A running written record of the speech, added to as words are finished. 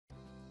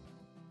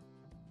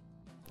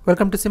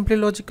Welcome to Simply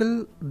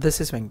Logical. This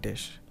is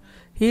Venkatesh.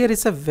 Here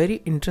is a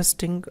very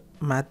interesting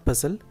math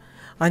puzzle,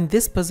 and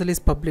this puzzle is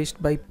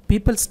published by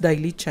People's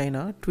Daily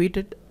China.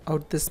 Tweeted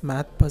out this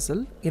math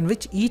puzzle in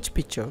which each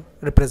picture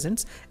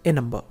represents a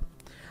number.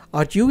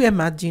 Are you a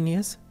math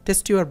genius?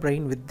 Test your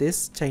brain with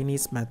this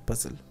Chinese math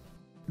puzzle.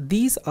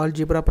 These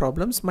algebra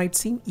problems might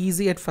seem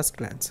easy at first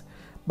glance,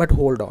 but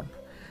hold on.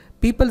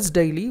 People's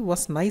Daily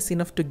was nice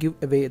enough to give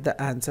away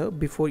the answer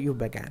before you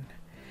began.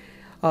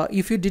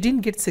 If you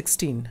didn't get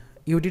 16,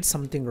 you did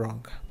something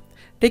wrong.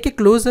 Take a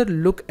closer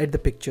look at the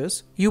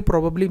pictures. You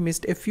probably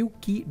missed a few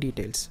key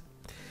details.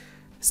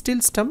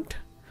 Still stumped?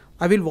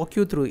 I will walk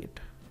you through it.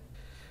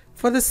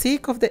 For the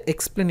sake of the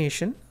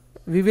explanation,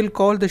 we will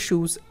call the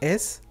shoes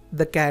S,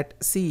 the cat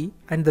C,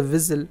 and the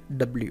whistle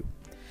W.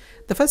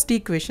 The first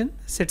equation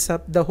sets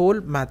up the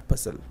whole math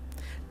puzzle.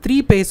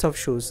 3 pairs of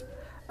shoes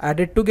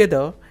added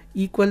together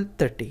equal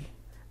 30.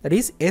 That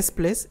is S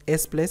plus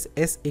S plus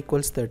S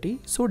equals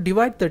 30. So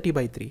divide 30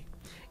 by 3.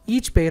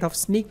 Each pair of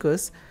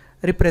sneakers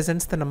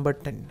represents the number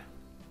 10.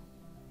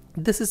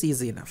 This is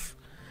easy enough.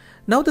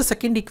 Now the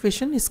second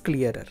equation is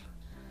clearer.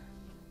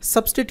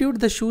 Substitute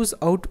the shoes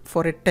out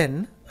for a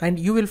 10 and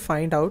you will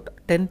find out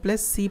 10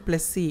 plus C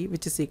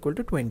which is equal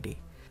to 20.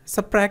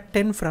 Subtract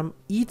 10 from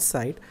each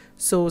side,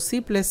 so C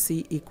plus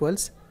C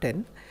equals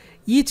 10.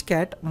 Each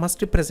cat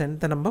must represent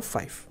the number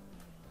 5.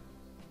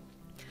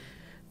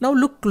 Now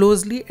look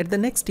closely at the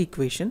next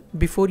equation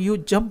before you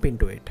jump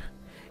into it.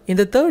 In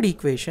the third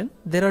equation,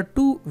 there are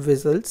 2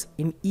 whistles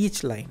in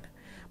each line,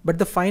 but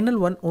the final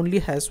one only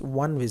has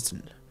 1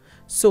 whistle.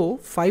 So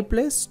 5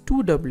 plus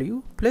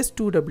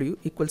 2W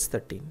equals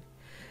 13.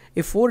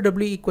 If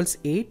 4W equals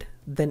 8,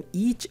 then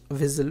each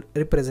whistle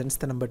represents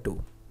the number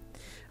 2.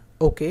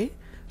 Okay,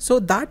 so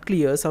that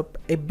clears up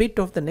a bit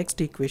of the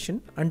next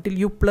equation until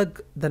you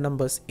plug the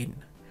numbers in.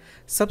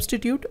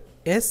 Substitute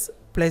S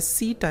plus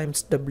C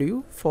times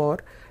W for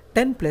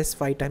 10 plus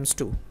 5 times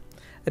 2.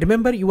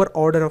 Remember your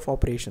order of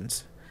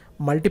operations.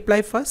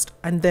 Multiply first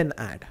and then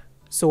add.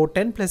 So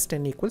 10 plus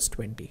 10 equals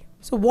 20.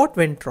 So what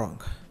went wrong?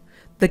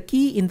 The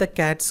key in the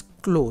cat's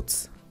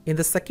clothes in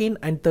the second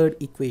and third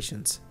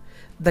equations.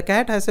 The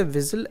cat has a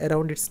whistle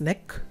around its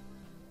neck,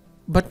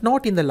 but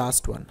not in the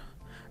last one.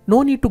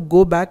 No need to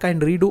go back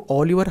and redo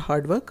all your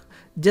hard work.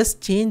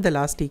 Just change the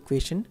last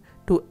equation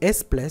to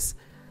S plus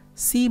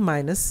C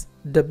minus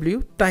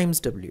W times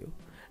W.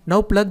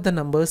 Now plug the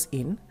numbers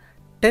in.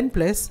 10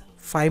 plus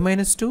 5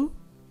 minus 2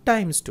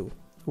 times 2.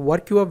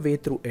 Work your way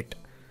through it.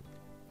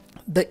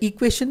 The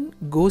equation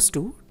goes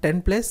to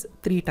 10 plus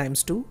 3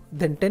 times 2,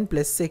 then 10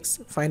 plus 6,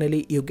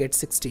 finally you get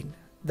 16.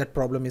 That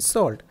problem is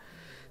solved.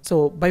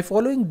 So by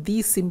following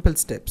these simple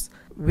steps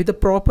with a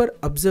proper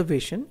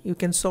observation, you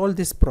can solve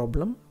this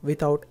problem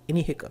without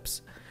any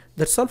hiccups.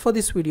 That's all for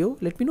this video.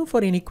 Let me know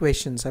for any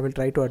questions. I will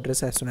try to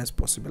address as soon as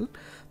possible.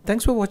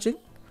 Thanks for watching.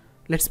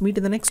 Let's meet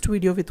in the next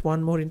video with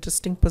one more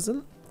interesting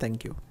puzzle.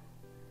 Thank you.